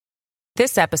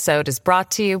This episode is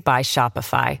brought to you by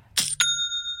Shopify.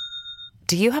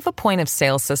 Do you have a point of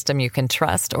sale system you can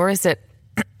trust, or is it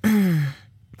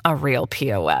a real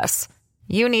POS?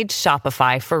 You need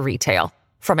Shopify for retail.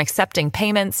 From accepting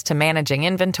payments to managing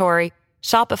inventory,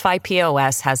 Shopify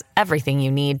POS has everything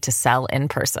you need to sell in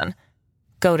person.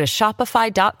 Go to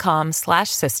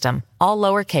shopify.com/system, all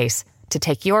lowercase, to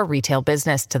take your retail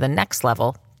business to the next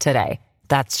level today.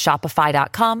 That's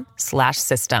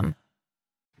shopify.com/system.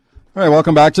 All right,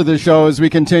 welcome back to the show as we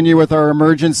continue with our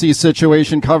emergency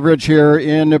situation coverage here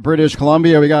in British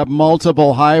Columbia. We got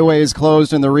multiple highways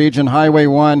closed in the region, Highway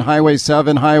 1, Highway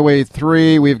 7, Highway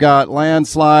 3. We've got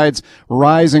landslides,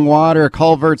 rising water,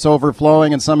 culverts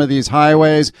overflowing in some of these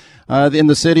highways. In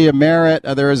the city of Merritt,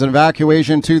 there is an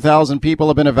evacuation. 2,000 people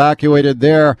have been evacuated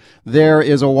there. There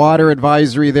is a water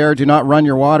advisory there. Do not run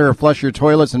your water or flush your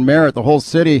toilets in Merritt. The whole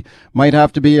city might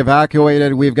have to be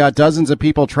evacuated. We've got dozens of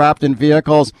people trapped in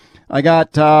vehicles. I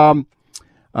got Troy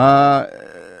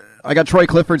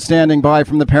Clifford standing by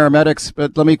from the paramedics,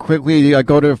 but let me quickly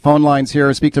go to phone lines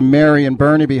here. Speak to Mary in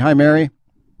Burnaby. Hi, Mary.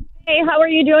 Hey, how are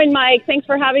you doing, Mike? Thanks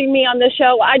for having me on the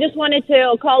show. I just wanted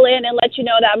to call in and let you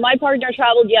know that my partner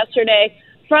traveled yesterday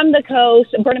from the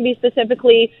coast, Burnaby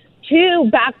specifically,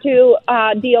 back to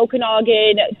the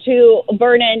Okanagan, to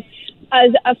Vernon.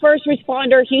 As a first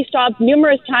responder, he stopped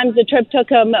numerous times. The trip took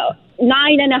him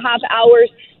 9.5 hours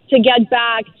to get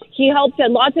back. He helped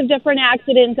in lots of different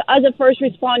accidents as a first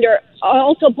responder,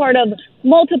 also part of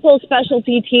multiple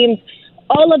specialty teams.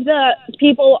 All of the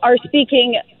people are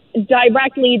speaking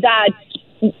directly that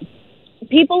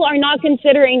people are not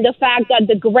considering the fact that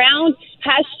the ground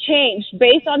has changed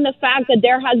based on the fact that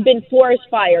there has been forest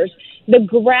fires. The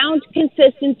ground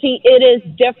consistency, it is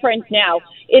different now.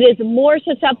 It is more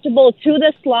susceptible to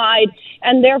the slide,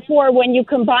 and therefore when you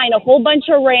combine a whole bunch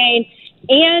of rain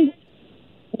and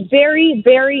very,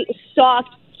 very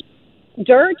soft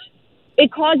dirt, it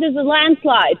causes a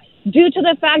landslide. Due to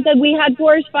the fact that we had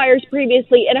forest fires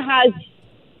previously, it has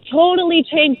totally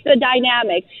changed the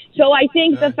dynamic. So I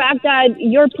think the fact that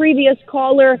your previous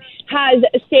caller has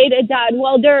stated that,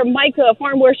 well, Micah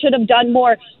Farnworth should have done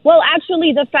more. Well,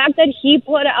 actually, the fact that he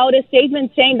put out a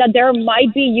statement saying that there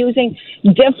might be using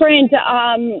different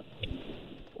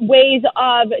ways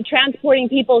of transporting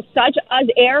people, such as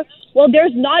air. Well,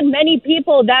 there's not many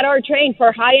people that are trained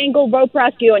for high-angle rope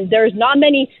rescue, and there's not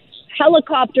many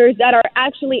helicopters that are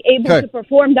actually able to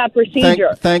perform that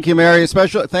procedure. Thank you, Mary.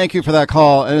 Thank you for that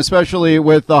call, and especially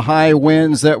with the high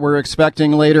winds that we're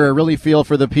expecting later. I really feel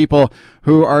for the people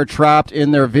who are trapped in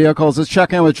their vehicles. Let's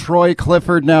check in with Troy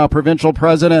Clifford now, provincial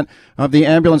president of the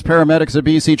Ambulance Paramedics of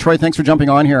BC. Troy, thanks for jumping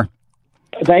on here.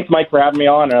 Thanks, Mike, for having me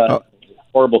on.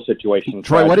 Horrible situation.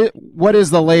 Troy, what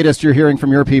is the latest you're hearing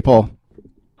from your people?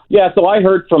 Yeah, so I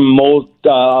heard from a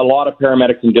lot of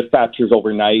paramedics and dispatchers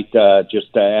overnight,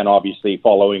 and obviously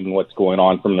following what's going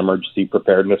on from an emergency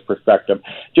preparedness perspective,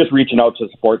 just reaching out to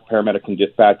support paramedics and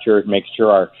dispatchers, make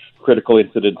sure our critical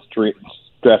incident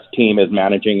stress team is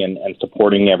managing and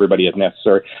supporting everybody as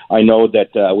necessary. I know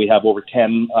that we have over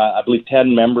 10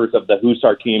 members of the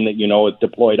Hussar team that is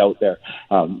deployed out there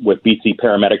with BC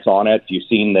paramedics on it. You've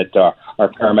seen that our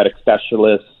paramedic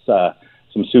specialists,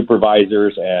 some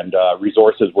supervisors and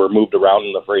resources were moved around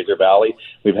in the Fraser Valley.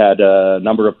 We've had a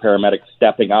number of paramedics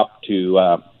stepping up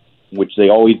to, which they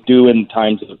always do in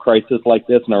times of crisis like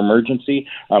this, an emergency,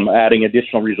 adding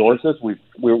additional resources.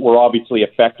 We're obviously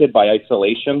affected by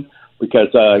isolation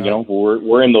because,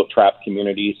 we're in those trapped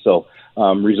communities. So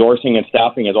resourcing and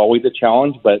staffing is always a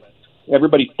challenge, but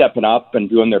everybody's stepping up and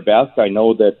doing their best. I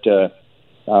know that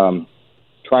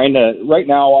right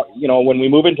now, when we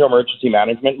move into emergency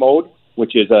management mode,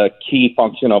 which is a key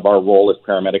function of our role as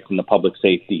paramedics in the public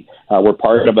safety. We're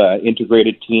part of an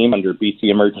integrated team under BC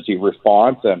Emergency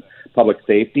Response and Public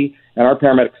Safety, and our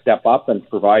paramedics step up and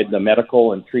provide the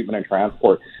medical and treatment and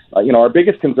transport. Our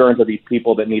biggest concerns are these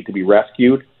people that need to be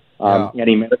rescued,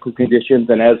 any medical conditions,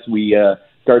 and as we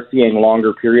start seeing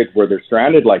longer periods where they're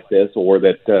stranded like this, or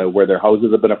that where their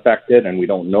houses have been affected and we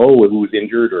don't know who's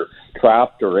injured or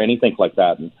trapped or anything like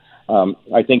that. And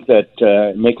I think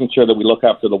that making sure that we look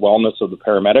after the wellness of the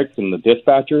paramedics and the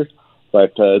dispatchers,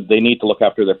 but they need to look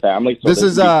after their families. So this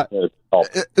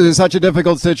is such a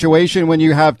difficult situation when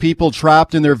you have people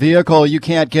trapped in their vehicle. You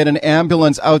can't get an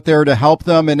ambulance out there to help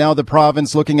them. And now the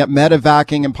province looking at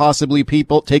medevacing and possibly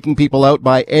taking people out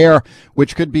by air,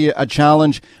 which could be a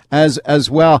challenge as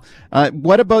well.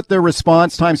 What about the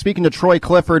response time? Speaking to Troy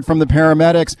Clifford from the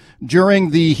paramedics,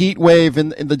 during the heat wave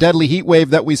and the deadly heat wave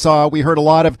that we saw, we heard a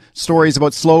lot of stories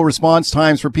about slow response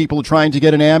times for people trying to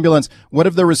get an ambulance. What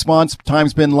have the response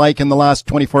times been like in the last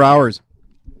 24 hours?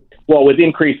 Well, with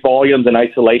increased volumes and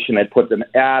isolation, it puts an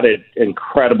added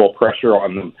incredible pressure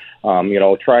on them.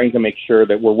 Trying to make sure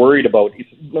that we're worried about,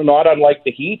 not unlike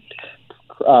the heat,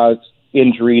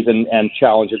 injuries and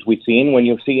challenges we've seen. When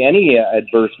you see any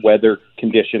adverse weather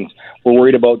conditions, we're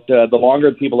worried about the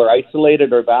longer people are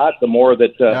isolated or the more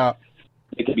that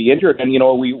they could be injured. And,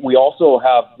 we also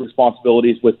have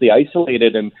responsibilities with the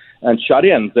isolated and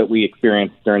shut-ins that we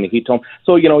experience during the heat dome.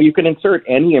 So, you can insert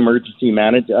any emergency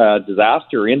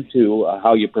disaster into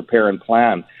how you prepare and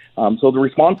plan. So the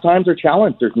response times are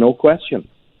challenged. There's no question.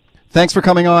 Thanks for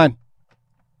coming on.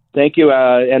 Thank you,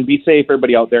 and be safe,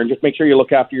 everybody out there, and just make sure you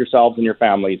look after yourselves and your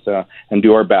families and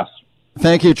do our best.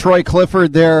 Thank you, Troy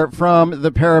Clifford there from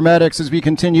the paramedics as we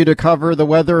continue to cover the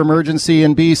weather emergency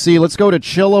in BC. Let's go to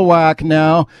Chilliwack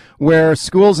now, where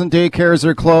schools and daycares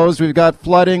are closed. We've got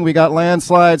flooding, we got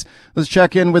landslides. Let's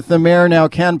check in with the mayor now,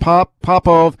 Ken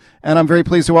Popov, and I'm very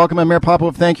pleased to welcome him. Mayor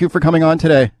Popov, thank you for coming on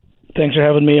today. Thanks for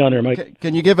having me on there, Mike.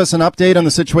 Can you give us an update on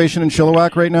the situation in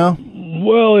Chilliwack right now?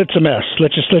 Well, it's a mess.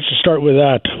 Let's just start with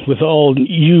that. With all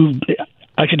you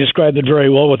actually described it very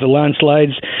well with the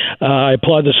landslides. I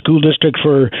applaud the school district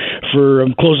for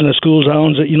closing the school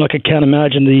zones. I can't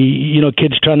imagine the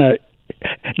kids trying to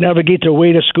navigate their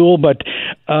way to school, but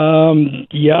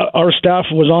our staff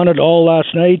was on it all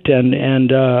last night,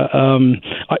 and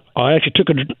I actually took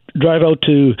a drive out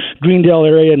to Greendale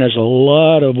area, and there's a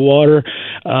lot of water,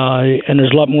 and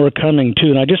there's a lot more coming too.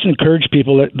 And I just encourage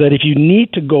people that if you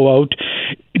need to go out,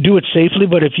 do it safely,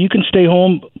 but if you can stay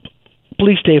home,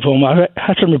 please stay home. I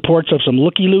had some reports of some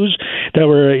looky-loos that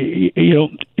were,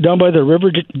 down by the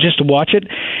river just to watch it.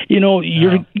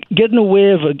 You're getting away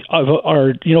of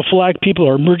our, flag people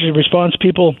or emergency response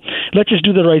people. Let's just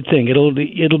do the right thing. It'll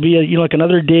be like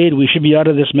another day. We should be out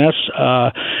of this mess.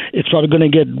 It's probably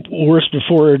going to get worse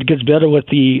before it gets better with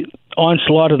the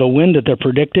onslaught of the wind that they're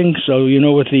predicting. So,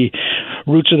 with the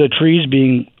roots of the trees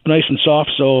being nice and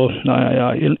soft. So,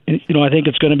 I think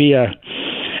it's going to be a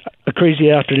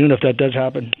crazy afternoon if that does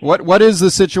happen. What is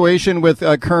the situation with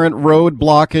current road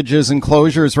blockages and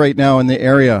closures right now in the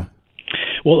area?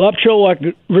 Well, up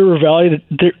Chilliwack River Valley,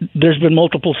 there's been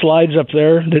multiple slides up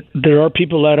there. There are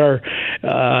people that are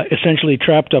essentially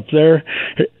trapped up there.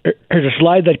 There's a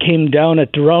slide that came down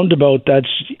at the roundabout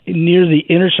that's near the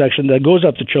intersection that goes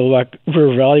up the Chilliwack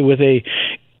River Valley with a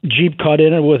Jeep caught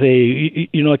in it with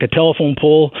like a telephone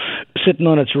pole sitting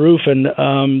on its roof, and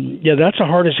that's the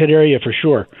hardest hit area for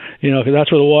sure. Because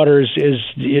that's where the water is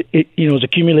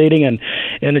accumulating, and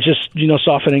it's just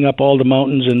softening up all the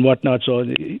mountains and whatnot. So,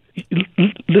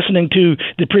 listening to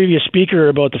the previous speaker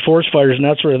about the forest fires and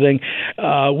that sort of thing,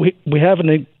 we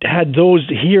haven't had those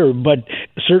here, but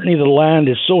certainly the land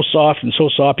is so soft and so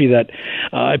soppy that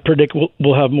I predict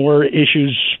we'll have more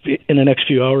issues in the next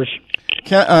few hours.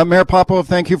 Mayor Popov,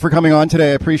 thank you for coming on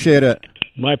today. I appreciate it.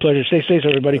 My pleasure. Stay safe,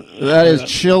 everybody. That is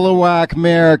Chilliwack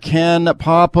Mayor Ken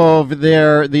Popov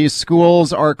there. These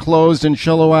schools are closed in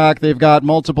Chilliwack. They've got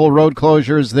multiple road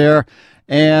closures there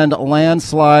and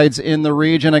landslides in the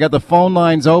region. I got the phone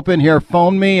lines open here.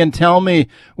 Phone me and tell me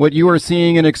what you are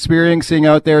seeing and experiencing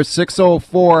out there.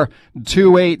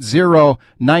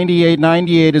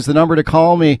 604-280-9898 is the number to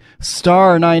call me.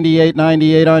 Star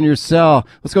 9898 on your cell.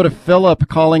 Let's go to Philip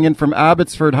calling in from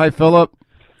Abbotsford. Hi, Philip.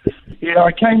 Yeah,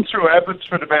 I came through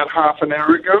Abbotsford about half an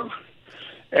hour ago,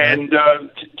 and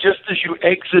just as you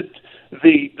exit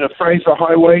the Fraser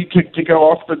Highway to go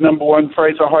off the number 1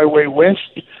 Fraser Highway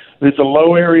West, there's a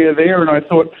low area there, and I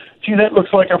thought, gee, that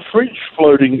looks like a fridge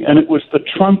floating, and it was the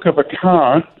trunk of a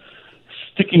car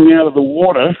sticking out of the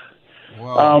water.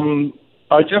 Wow.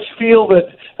 I just feel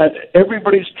that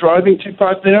everybody's driving too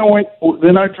fast.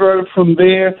 Then I drove from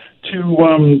there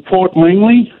to Port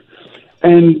Langley,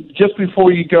 and just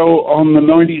before you go on the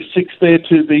 96 there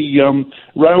to the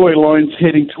railway lines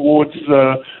heading towards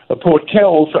Port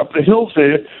Kells, up the hills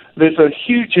there's a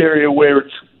huge area where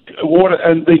it's water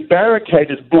and the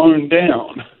barricade is blown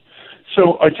down.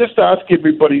 So I just ask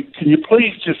everybody, can you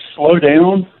please just slow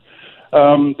down?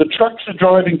 The trucks are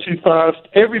driving too fast.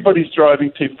 Everybody's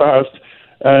driving too fast.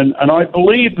 And I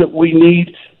believe that we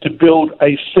need to build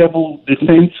a civil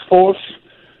defense force.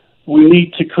 We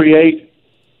need to create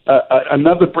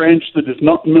another branch that is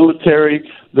not military,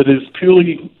 that is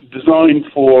purely designed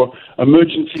for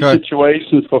emergency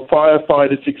situations, for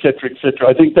firefighters, et cetera, et cetera.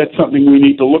 I think that's something we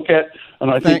need to look at, and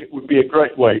I think it would be a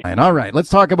great way. All right. Let's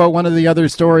talk about one of the other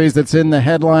stories that's in the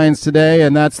headlines today,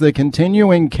 and that's the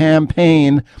continuing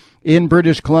campaign in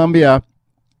British Columbia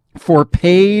for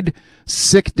paid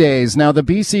sick days. Now, the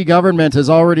BC government has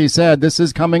already said this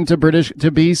is coming to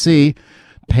BC.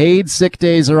 Paid sick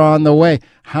days are on the way.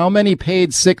 How many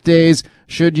paid sick days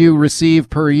should you receive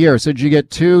per year? Should you get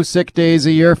 2 sick days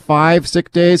a year, 5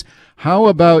 sick days? How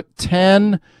about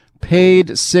 10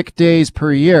 paid sick days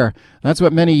per year? That's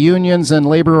what many unions and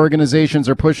labor organizations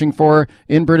are pushing for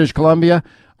in British Columbia.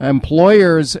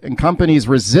 Employers and companies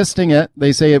resisting it.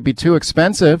 They say it'd be too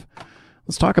expensive.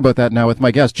 Let's talk about that now with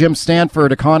my guest, Jim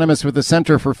Stanford, economist with the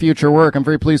Center for Future Work. I'm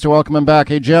very pleased to welcome him back.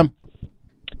 Hey, Jim.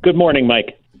 Good morning,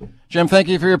 Mike. Jim, thank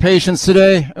you for your patience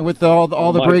today with all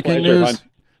the breaking news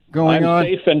going on.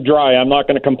 I'm safe and dry. I'm not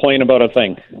going to complain about a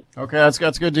thing. Okay, that's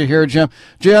good to hear, Jim.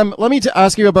 Jim, let me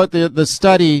ask you about the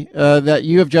study that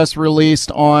you have just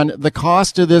released on the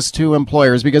cost of this to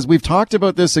employers, because we've talked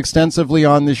about this extensively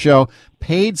on the show.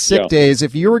 Paid sick days,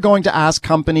 if you were going to ask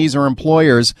companies or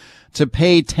employers to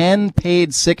pay 10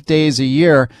 paid sick days a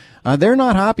year, they're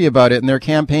not happy about it and they're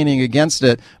campaigning against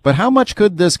it. But how much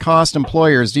could this cost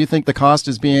employers? Do you think the cost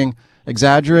is being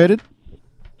exaggerated?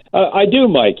 I do,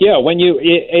 Mike. Yeah,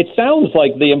 it sounds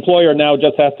like the employer now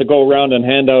just has to go around and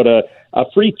hand out a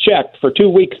free check for 2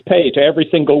 weeks' pay to every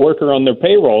single worker on their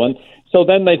payroll. And so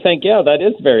then they think, yeah, that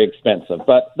is very expensive.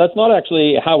 But that's not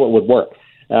actually how it would work.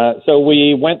 So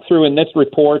we went through in this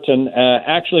report and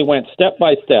actually went step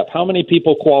by step. How many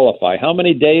people qualify? How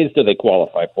many days do they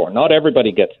qualify for? Not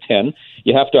everybody gets 10.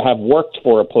 You have to have worked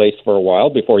for a place for a while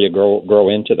before you grow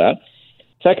into that.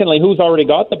 Secondly, who's already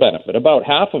got the benefit? About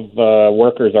half of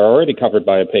workers are already covered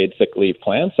by a paid sick leave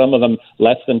plan, some of them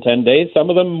less than 10 days, some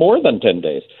of them more than 10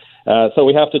 days. So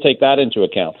we have to take that into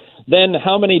account. Then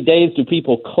how many days do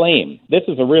people claim? This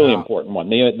is a really important one.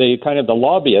 The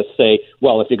lobbyists say,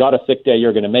 well, if you got a sick day,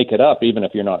 you're going to make it up even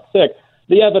if you're not sick.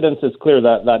 The evidence is clear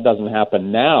that that doesn't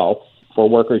happen now for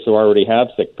workers who already have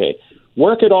sick pay.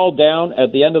 Work it all down.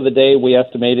 At the end of the day, we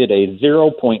estimated a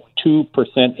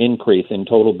 0.2% increase in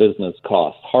total business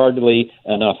costs. Hardly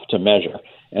enough to measure,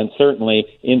 and certainly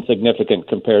insignificant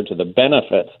compared to the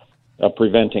benefits of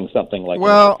preventing something like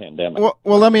a pandemic.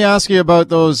 Well, let me ask you about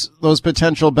those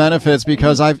potential benefits,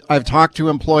 because I've talked to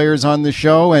employers on the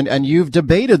show, and you've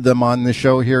debated them on the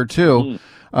show here too,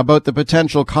 about the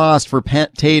potential cost for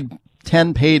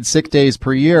 10 paid sick days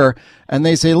per year. And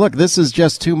they say, look, this is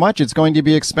just too much. It's going to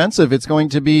be expensive. It's going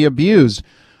to be abused.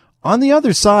 On the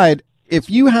other side, if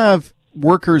you have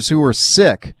workers who are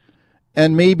sick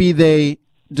and maybe they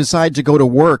decide to go to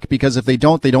work because if they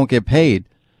don't get paid,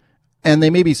 and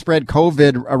they maybe spread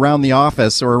COVID around the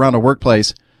office or around a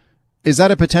workplace, is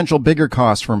that a potential bigger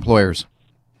cost for employers?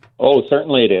 Oh,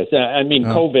 certainly it is. I mean,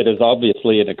 COVID is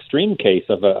obviously an extreme case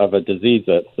of a disease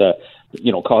that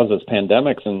causes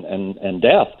pandemics and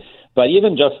death. But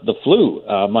even just the flu,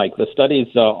 Mike, the studies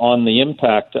on the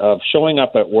impact of showing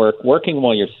up at work, working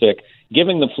while you're sick,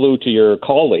 giving the flu to your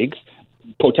colleagues,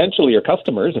 potentially your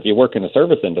customers, if you work in a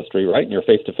service industry, right, and you're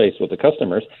face-to-face with the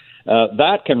customers,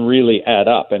 that can really add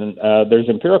up. And there's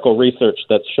empirical research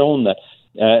that's shown that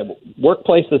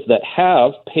workplaces that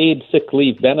have paid sick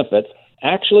leave benefits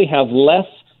actually have less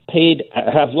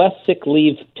sick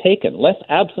leave taken, less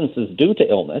absences due to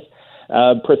illness,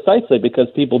 precisely because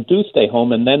people do stay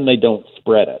home and then they don't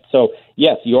spread it. So,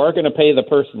 yes, you are going to pay the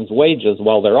person's wages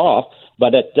while they're off,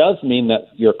 but it does mean that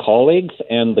your colleagues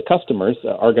and the customers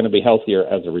are going to be healthier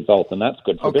as a result, and that's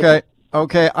good for business.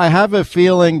 Okay. I have a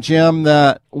feeling, Jim,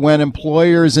 that when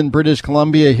employers in British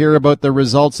Columbia hear about the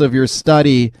results of your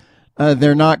study,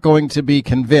 they're not going to be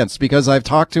convinced, because I've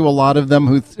talked to a lot of them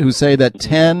who say that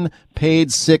 10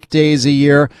 paid sick days a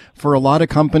year for a lot of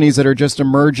companies that are just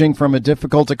emerging from a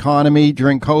difficult economy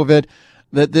during COVID,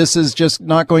 that this is just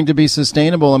not going to be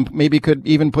sustainable and maybe could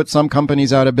even put some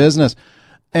companies out of business.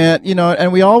 And,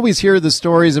 and we always hear the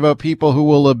stories about people who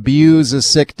will abuse a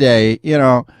sick day,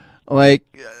 like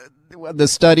the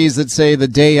studies that say the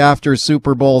day after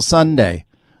Super Bowl Sunday,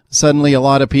 suddenly a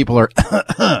lot of people are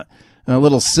a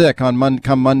little sick on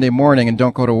come Monday morning and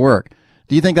don't go to work.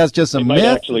 Do you think that's just a myth? Might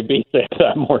actually be sick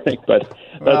that morning, but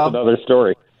that's another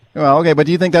story. Well, okay, but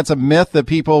do you think that's a myth that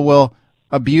people will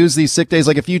abuse these sick days?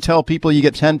 Like if you tell people you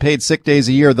get 10 paid sick days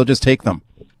a year, they'll just take them.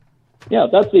 Yeah,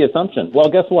 that's the assumption. Well,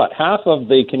 guess what? Half of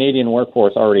the Canadian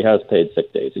workforce already has paid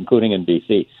sick days, including in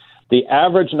BC. The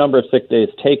average number of sick days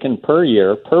taken per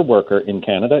year per worker in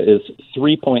Canada is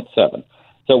 3.7.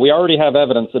 So we already have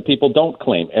evidence that people don't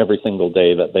claim every single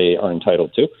day that they are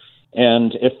entitled to.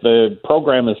 And if the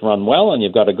program is run well and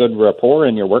you've got a good rapport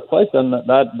in your workplace, then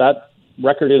that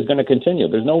record is going to continue.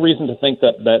 There's no reason to think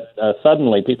that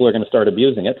suddenly people are going to start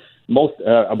abusing it.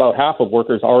 About half of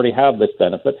workers already have this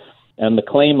benefit, and the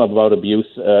claim about abuse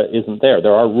isn't there.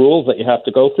 There are rules that you have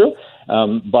to go through,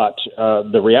 but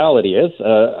the reality is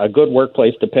a good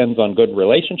workplace depends on good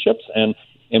relationships, and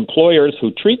employers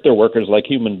who treat their workers like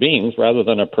human beings rather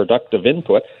than a productive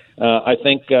input, I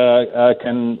think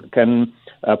can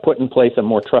put in place a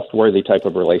more trustworthy type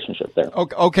of relationship there.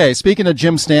 Okay, speaking of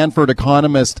Jim Stanford,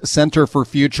 economist, Center for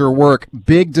Future Work,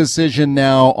 big decision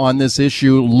now on this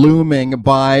issue looming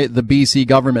by the BC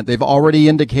government. They've already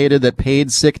indicated that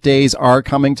paid sick days are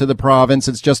coming to the province.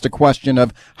 It's just a question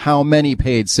of how many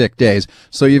paid sick days.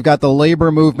 So you've got the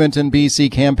labor movement in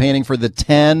BC campaigning for the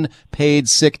 10 paid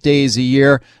sick days a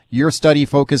year. Your study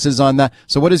focuses on that.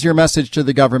 So what is your message to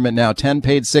the government now? 10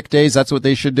 paid sick days, that's what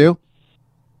they should do?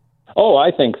 Oh,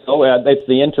 I think so. It's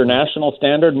the international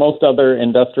standard. Most other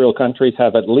industrial countries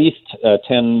have at least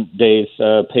 10 days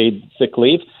paid sick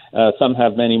leave. Some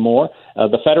have many more.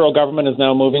 The federal government is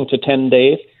now moving to 10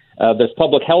 days. There's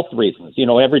public health reasons. You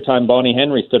know, every time Bonnie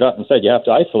Henry stood up and said you have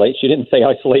to isolate, she didn't say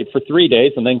isolate for 3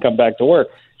 days and then come back to work.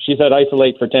 She said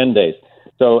isolate for 10 days.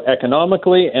 So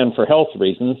economically and for health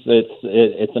reasons,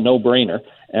 it's a no-brainer.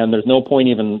 And there's no point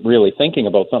even really thinking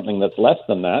about something that's less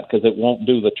than that because it won't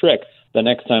do the trick the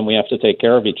next time we have to take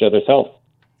care of each other's health.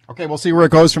 Okay, we'll see where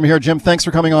it goes from here. Jim, thanks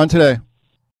for coming on today.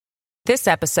 This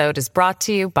episode is brought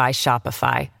to you by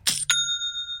Shopify.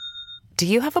 Do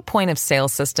you have a point of sale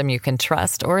system you can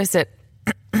trust, or is it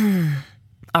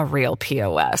a real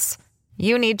POS?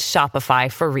 You need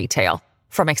Shopify for retail.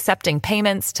 From accepting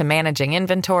payments to managing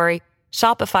inventory,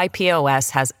 Shopify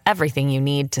POS has everything you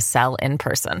need to sell in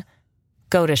person.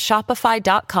 Go to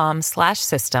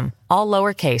shopify.com/system, all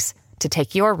lowercase, to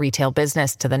take your retail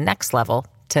business to the next level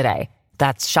today.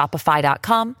 That's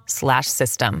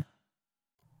shopify.com/system.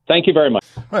 Thank you very much.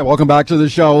 All right, welcome back to the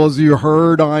show. As you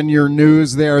heard on your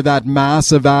news there, that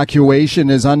mass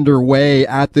evacuation is underway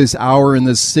at this hour in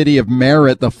the city of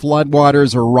Merritt. The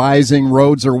floodwaters are rising,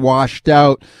 roads are washed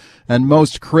out. And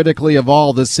most critically of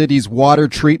all, the city's water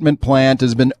treatment plant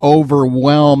has been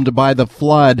overwhelmed by the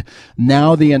flood.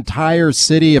 Now the entire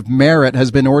city of Merritt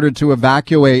has been ordered to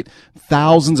evacuate.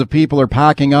 Thousands of people are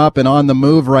packing up and on the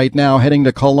move right now, heading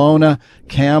to Kelowna,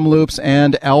 Kamloops,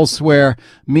 and elsewhere.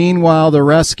 Meanwhile, the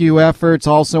rescue efforts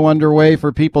also underway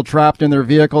for people trapped in their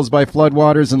vehicles by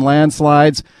floodwaters and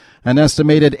landslides. An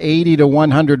estimated 80 to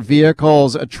 100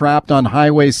 vehicles trapped on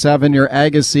Highway 7 near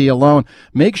Agassiz alone.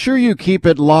 Make sure you keep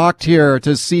it locked here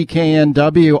to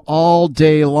CKNW all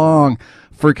day long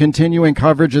for continuing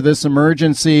coverage of this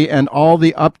emergency and all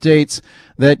the updates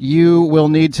that you will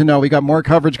need to know. We got more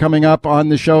coverage coming up on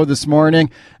the show this morning,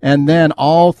 and then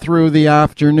all through the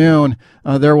afternoon,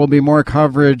 there will be more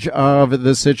coverage of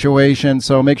the situation.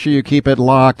 So make sure you keep it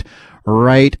locked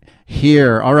right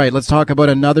here. All right, let's talk about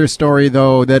another story,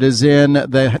 though, that is in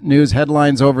the news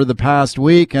headlines over the past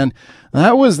week, and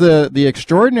that was the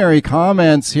extraordinary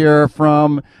comments here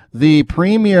from the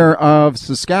Premier of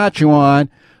Saskatchewan,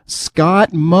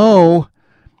 Scott Moe,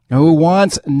 who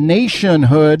wants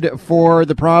nationhood for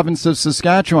the province of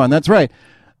Saskatchewan. That's right.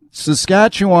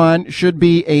 Saskatchewan should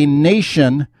be a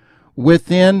nation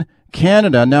within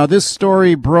Canada. Now, this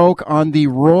story broke on the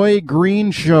Roy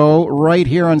Green Show right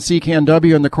here on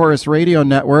CKNW and the Chorus Radio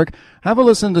Network. Have a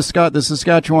listen to the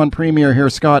Saskatchewan Premier here,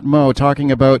 Scott Moe,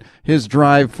 talking about his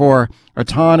drive for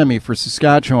autonomy for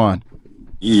Saskatchewan.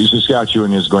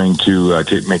 Saskatchewan is going to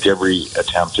make every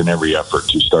attempt and every effort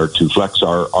to start to flex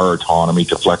our autonomy,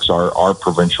 to flex our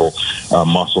provincial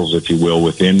muscles, if you will,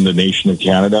 within the nation of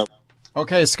Canada.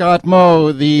 Okay, Scott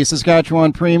Moe, the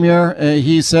Saskatchewan Premier,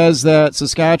 he says that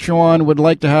Saskatchewan would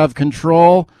like to have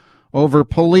control over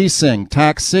policing,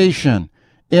 taxation,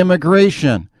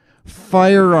 immigration,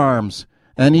 firearms,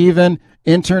 and even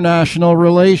international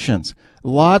relations.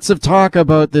 Lots of talk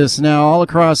about this now all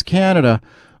across Canada,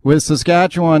 with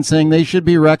Saskatchewan saying they should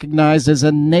be recognized as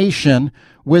a nation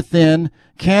within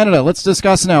Canada. Let's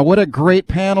discuss now. What a great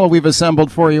panel we've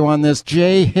assembled for you on this.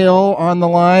 Jay Hill on the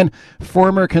line,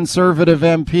 former Conservative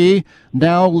MP,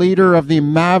 now leader of the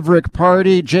Maverick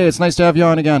Party. Jay, it's nice to have you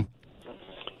on again.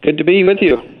 Good to be with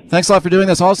you. Thanks a lot for doing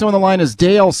this. Also on the line is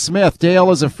Dale Smith.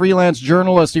 Dale is a freelance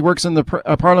journalist. He works in the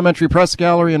Parliamentary Press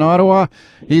Gallery in Ottawa.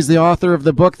 He's the author of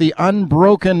the book, The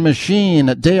Unbroken Machine.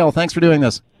 Dale, thanks for doing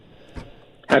this.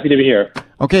 Happy to be here.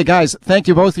 Okay, guys, thank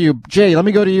you, both of you. Jay, let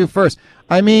me go to you first.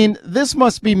 I mean, this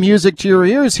must be music to your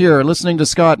ears here, listening to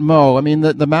Scott Moe. I mean,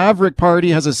 the Maverick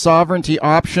Party has a sovereignty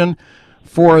option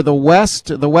for the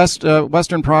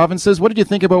Western provinces. What did you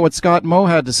think about what Scott Moe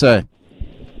had to say?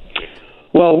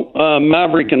 Well,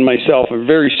 Maverick and myself are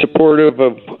very supportive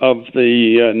of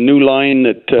the new line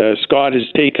that Scott has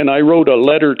taken. I wrote a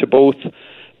letter to both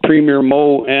Premier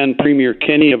Moe and Premier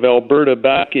Kenney of Alberta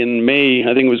back in May,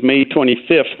 I think it was May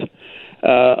 25th,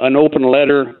 an open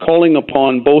letter calling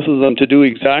upon both of them to do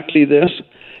exactly this.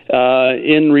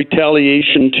 in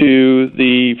retaliation to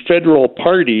the federal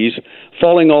parties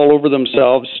falling all over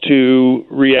themselves to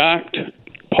react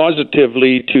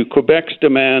positively to Quebec's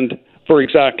demand for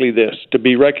exactly this, to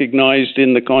be recognized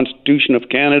in the Constitution of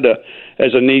Canada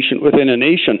as a nation within a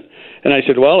nation. And I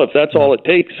said, well, if that's all it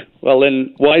takes, well,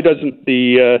 then why doesn't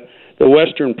the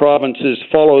Western provinces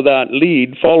follow that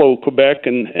lead, follow Quebec,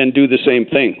 and do the same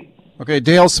thing? Okay,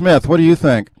 Dale Smith, what do you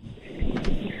think?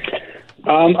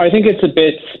 I think it's a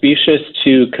bit specious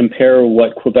to compare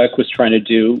what Quebec was trying to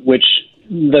do, which,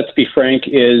 let's be frank,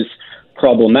 is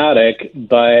problematic,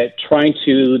 but trying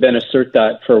to then assert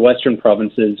that for Western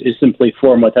provinces is simply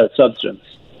form without substance.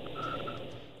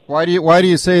 Why do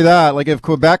you say that? Like, if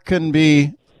Quebec can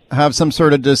have some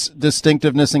sort of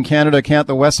distinctiveness in Canada, can't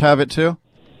the West have it too?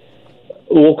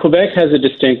 Well, Quebec has a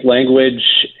distinct language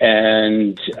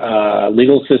and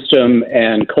legal system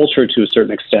and culture to a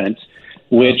certain extent,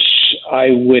 which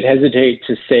I would hesitate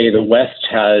to say the West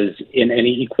has in any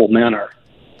equal manner.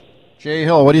 Jay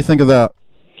Hill, what do you think of that?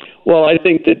 Well, I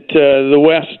think that the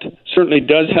West certainly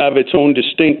does have its own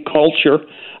distinct culture.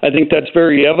 I think that's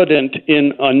very evident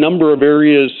in a number of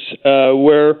areas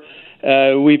where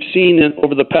we've seen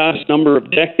over the past number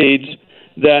of decades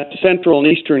that Central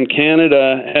and Eastern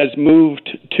Canada has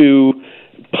moved to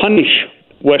punish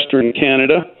Western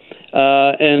Canada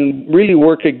and really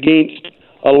work against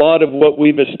a lot of what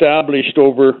we've established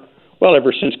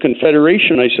ever since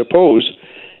Confederation, I suppose.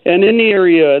 And in the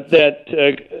area that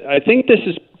I think this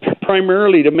is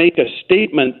primarily to make a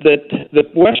statement that the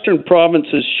Western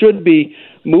provinces should be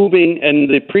moving, and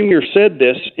the Premier said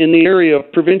this, in the area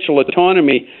of provincial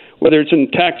autonomy, whether it's in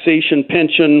taxation,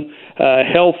 pension,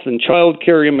 health and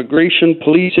childcare, immigration,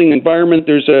 policing, environment.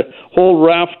 There's a whole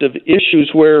raft of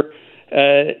issues where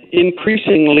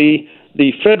increasingly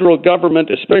the federal government,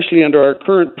 especially under our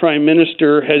current Prime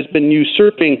Minister, has been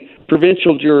usurping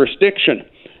provincial jurisdiction.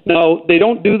 Now, they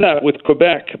don't do that with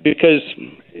Quebec because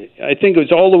I think it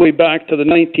was all the way back to the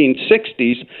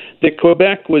 1960s that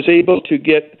Quebec was able to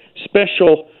get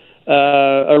special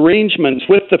arrangements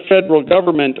with the federal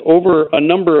government over a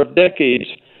number of decades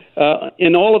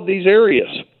in all of these areas.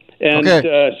 And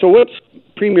so what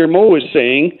Premier Moe is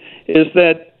saying is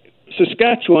that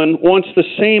Saskatchewan wants the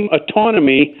same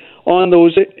autonomy on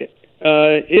those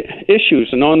issues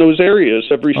and on those areas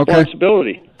of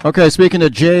responsibility. Okay, speaking to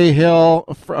Jay Hill,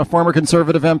 a former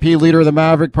Conservative MP, leader of the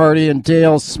Maverick Party, and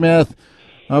Dale Smith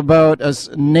about a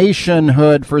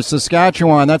nationhood for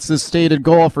Saskatchewan. That's the stated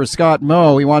goal for Scott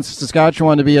Moe. He wants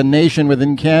Saskatchewan to be a nation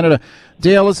within Canada.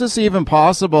 Dale, is this even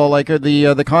possible? Like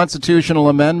the constitutional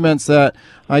amendments that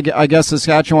I guess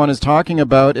Saskatchewan is talking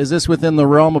about, is this within the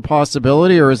realm of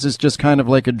possibility, or is this just kind of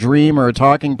like a dream or a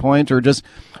talking point, or just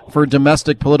for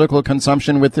domestic political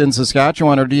consumption within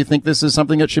Saskatchewan, or do you think this is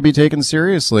something that should be taken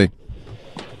seriously?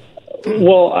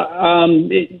 Well,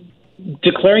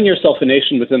 declaring yourself a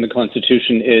nation within the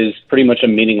Constitution is pretty much a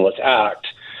meaningless act.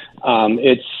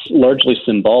 It's largely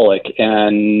symbolic,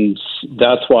 and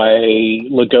that's why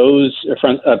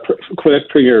Quebec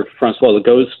Premier Francois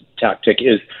Legault's tactic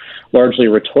is largely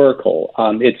rhetorical.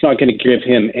 It's not going to give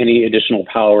him any additional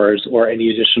powers or any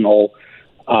additional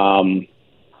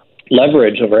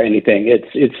leverage over anything.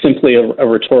 It's simply a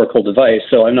rhetorical device.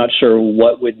 So I'm not sure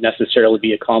what would necessarily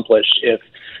be accomplished if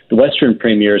the Western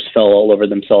premiers fell all over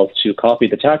themselves to copy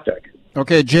the tactic.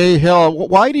 Okay, Jay Hill,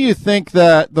 why do you think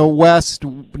that the West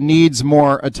needs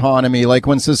more autonomy? Like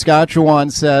when Saskatchewan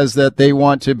says that they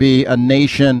want to be a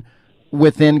nation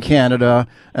within Canada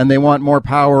and they want more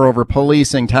power over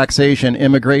policing, taxation,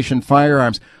 immigration,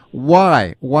 firearms.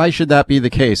 Why? Why should that be the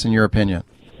case, in your opinion?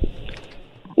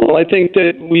 Well, I think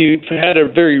that we've had a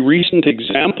very recent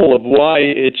example of why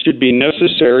it should be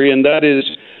necessary, and that is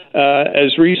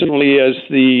as recently as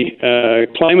the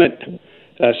climate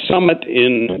summit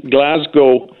in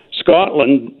Glasgow,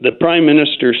 Scotland, the Prime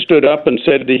Minister stood up and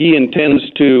said that he intends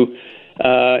to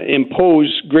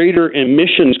impose greater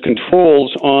emissions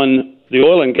controls on the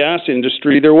oil and gas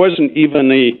industry. There wasn't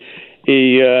even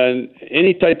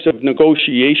any types of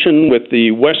negotiation with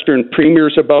the Western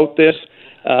premiers about this.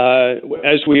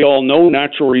 As we all know,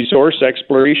 natural resource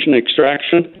exploration,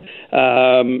 extraction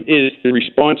is the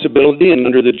responsibility and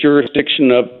under the jurisdiction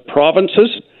of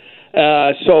provinces.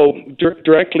 So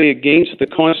directly against the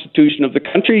Constitution of the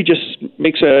country, just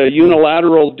makes a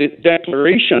unilateral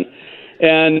declaration.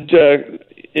 And,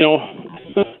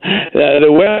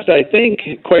 the West, I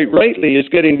think, quite rightly, is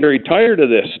getting very tired of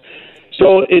this.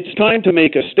 So it's time to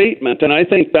make a statement, and I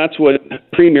think that's what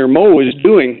Premier Moe is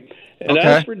doing. And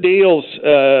as for Dale's,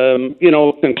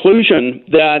 conclusion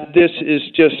that this is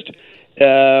just,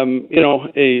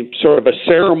 a sort of a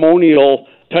ceremonial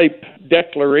type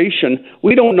declaration,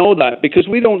 we don't know that because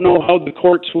we don't know how the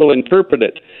courts will interpret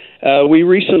it. We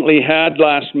recently had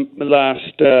last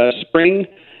spring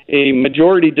a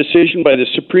majority decision by the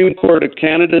Supreme Court of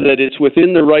Canada that it's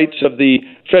within the rights of the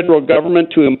federal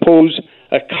government to impose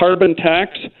a carbon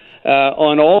tax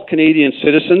on all Canadian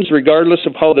citizens, regardless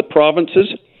of how the provinces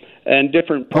and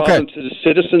different provinces'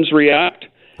 citizens react.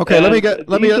 Okay, and these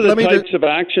are the types of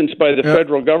actions by the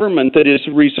federal government that is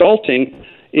resulting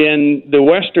in the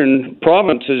Western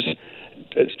provinces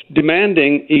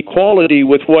demanding equality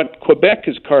with what Quebec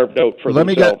has carved out for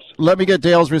themselves. Let me get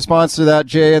Dale's response to that,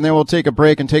 Jay, and then we'll take a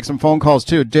break and take some phone calls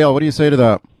too. Dale, what do you say to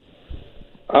that?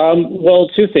 Well,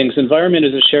 two things. Environment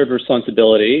is a shared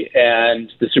responsibility,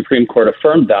 and the Supreme Court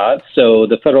affirmed that. So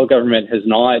the federal government has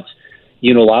not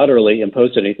unilaterally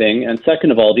imposed anything. And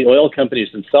second of all, the oil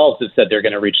companies themselves have said they're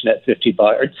going to reach net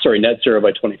zero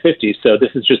by 2050. So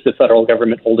this is just the federal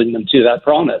government holding them to that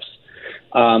promise.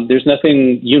 There's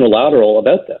nothing unilateral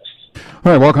about this.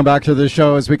 All right, welcome back to the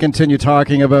show as we continue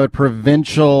talking about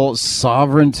provincial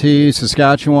sovereignty.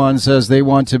 Saskatchewan says they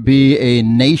want to be a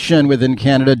nation within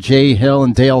Canada. Jay Hill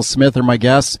and Dale Smith are my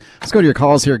guests. Let's go to your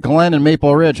calls here. Glenn in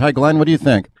Maple Ridge. Hi, Glenn. What do you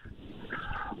think?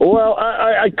 Well,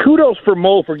 I kudos for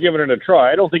Mo for giving it a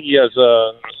try. I don't think he has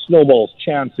a snowball's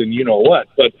chance in you-know-what.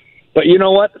 But you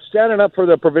know what? Standing up for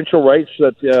the provincial rights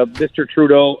that Mr.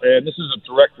 Trudeau, and this is a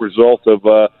direct result of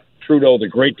Trudeau, the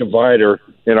great divider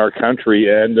in our country.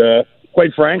 And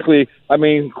quite frankly, I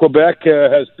mean, Quebec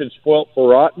has been spoilt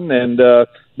for rotten, and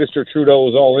Mr. Trudeau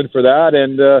was all in for that.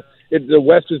 And the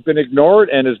West has been ignored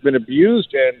and has been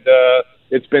abused, and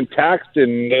it's been taxed,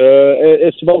 and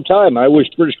it's about time. I wish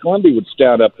British Columbia would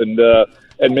stand up and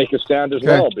make a stand as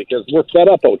well, because we're fed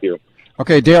up out here.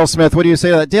 Okay, Dale Smith, what do you say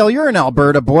to that? Dale, you're an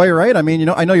Alberta boy, right? I mean,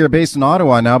 I know you're based in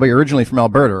Ottawa now, but you're originally from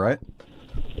Alberta, right?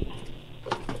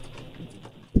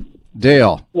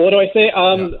 Dale. What do I say?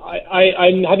 I'm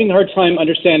having a hard time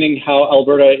understanding how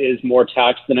Alberta is more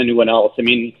taxed than anyone else. I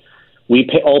mean, we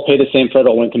all pay the same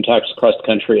federal income tax across the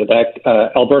country.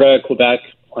 Alberta, Quebec,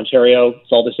 Ontario,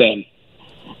 it's all the same.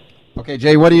 Okay,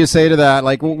 Jay, what do you say to that?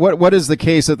 Like, what is the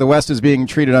case that the West is being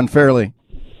treated unfairly?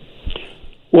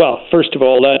 Well, first of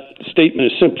all, that statement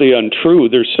is simply untrue.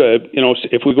 There's,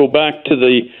 if we go back to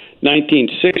the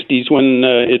 1960s when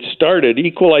it started,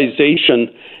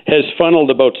 equalization has funneled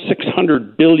about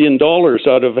 $600 billion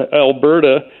out of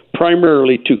Alberta,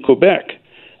 primarily to Quebec.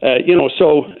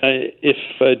 If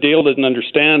Dale doesn't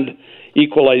understand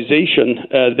equalization,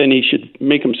 then he should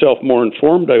make himself more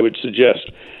informed, I would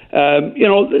suggest.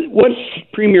 What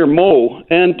Premier Moe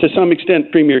and to some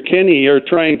extent Premier Kenney are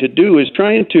trying to do is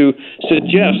trying to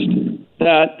suggest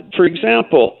that, for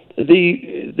example,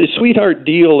 the sweetheart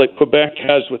deal that Quebec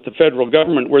has with the federal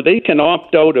government, where they can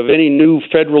opt out of any new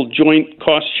federal joint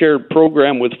cost-shared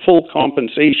program with full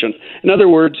compensation. In other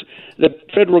words, the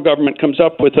federal government comes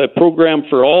up with a program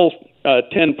for all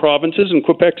 10 provinces, and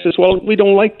Quebec says, well, we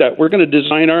don't like that. We're going to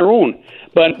design our own,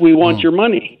 but we want your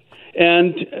money.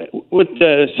 And with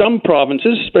some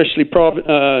provinces, especially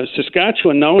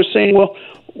Saskatchewan now, is saying, well,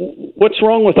 what's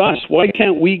wrong with us? Why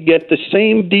can't we get the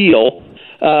same deal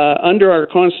under our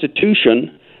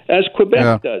Constitution as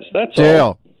Quebec does? That's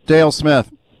all. Dale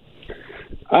Smith.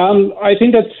 I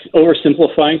think that's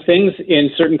oversimplifying things. In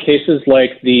certain cases,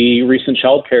 like the recent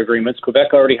child care agreements,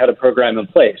 Quebec already had a program in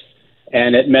place,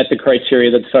 and it met the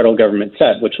criteria that the federal government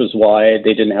set, which was why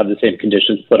they didn't have the same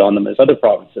conditions put on them as other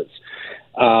provinces.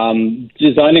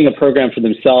 Designing a program for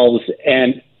themselves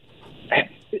and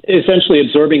essentially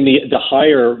absorbing the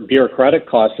higher bureaucratic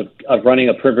costs of running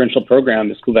a provincial program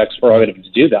is Quebec's prerogative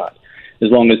to do that,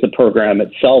 as long as the program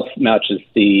itself matches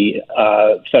the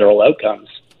federal outcomes.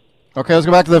 Okay, let's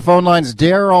go back to the phone lines.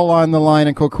 Daryl on the line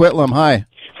in Coquitlam. Hi.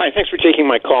 Hi, thanks for taking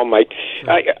my call, Mike.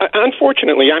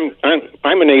 Unfortunately,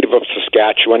 I'm a native of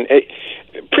Saskatchewan.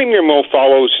 Premier Moe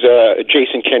follows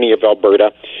Jason Kenney of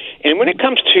Alberta. And when it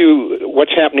comes to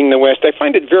what's happening in the West, I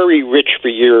find it very rich for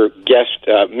your guest,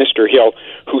 Mr. Hill,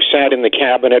 who sat in the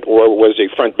cabinet or was a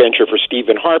front bencher for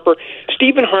Stephen Harper.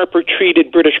 Stephen Harper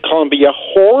treated British Columbia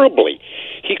horribly.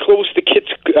 He closed the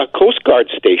Kitts Coast Guard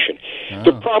station.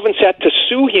 The province had to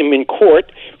sue him in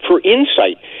court for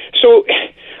insight. So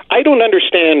I don't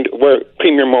understand where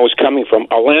Premier Moe is coming from.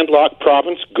 A landlocked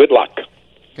province, good luck.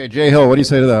 Okay, Jay Hill, what do you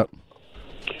say to that?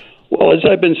 Well, as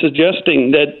I've been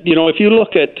suggesting, that, if you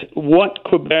look at what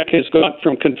Quebec has got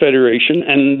from Confederation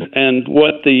and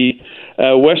what the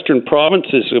Western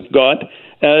provinces have got,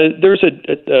 there's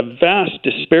a vast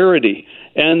disparity.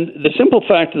 And the simple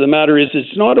fact of the matter is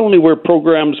it's not only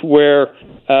programs where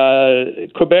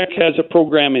Quebec has a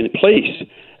program in place.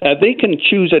 They can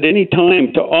choose at any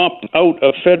time to opt out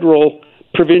of federal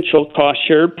provincial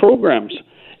cost-shared programs.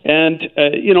 And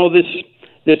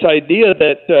this idea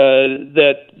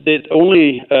that it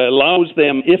only allows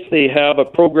them if they have a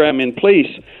program in place.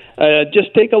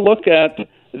 Just take a look at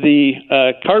the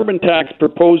carbon tax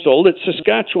proposal that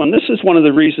Saskatchewan. This is one of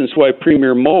the reasons why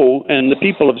Premier Moe and the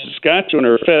people of Saskatchewan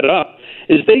are fed up.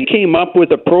 Is they came up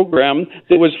with a program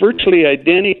that was virtually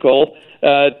identical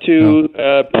to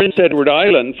Prince Edward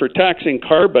Island for taxing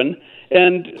carbon.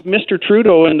 And Mr.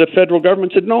 Trudeau and the federal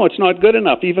government said, no, it's not good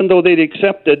enough, even though they'd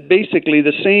accepted basically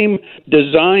the same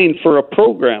design for a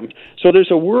program. So there's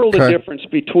a world of difference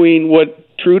between what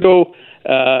Trudeau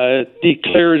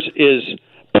declares is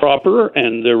proper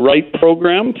and the right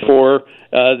program for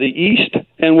the East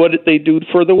and what they do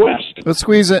for the West. Let's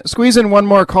squeeze in one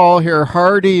more call here.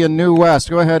 Hardy in New West.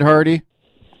 Go ahead, Hardy.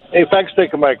 Hey, thanks for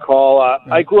taking my call.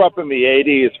 I grew up in the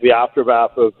 80s, the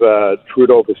aftermath of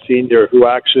Trudeau the Senior, who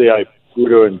actually I grew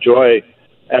to enjoy.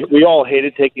 And we all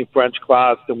hated taking French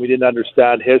class, and we didn't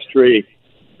understand history.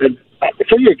 And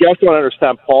some of your guests don't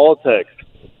understand politics.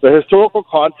 The historical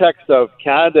context of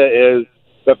Canada is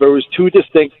that there was two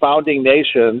distinct founding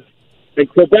nations, and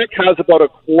Quebec has about a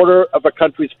quarter of a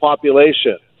country's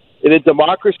population. In a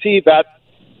democracy, that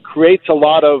creates a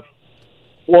lot of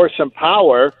force and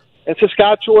power, and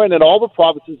Saskatchewan and all the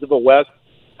provinces of the West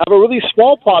have a really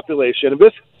small population. And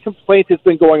this complaint has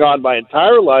been going on my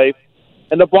entire life,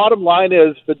 and the bottom line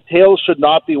is the tail should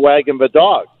not be wagging the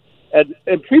dog. And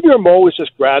Premier Moe is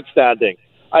just grandstanding.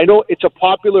 I know it's a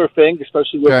popular thing,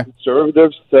 especially with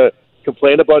conservatives, to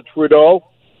complain about Trudeau,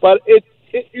 but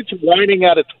it's whining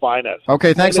at its finest.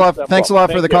 Okay, thanks a lot. Thanks a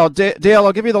lot for the call. Dale,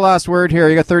 I'll give you the last word here.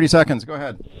 You got 30 seconds. Go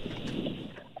ahead.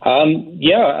 I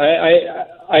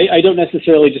don't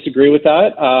necessarily disagree with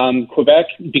that. Quebec,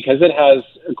 because it has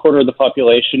a quarter of the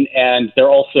population, and they're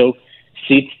also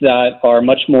seats that are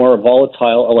much more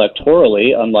volatile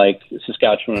electorally, unlike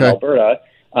Saskatchewan and Alberta,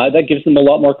 that gives them a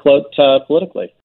lot more clout politically.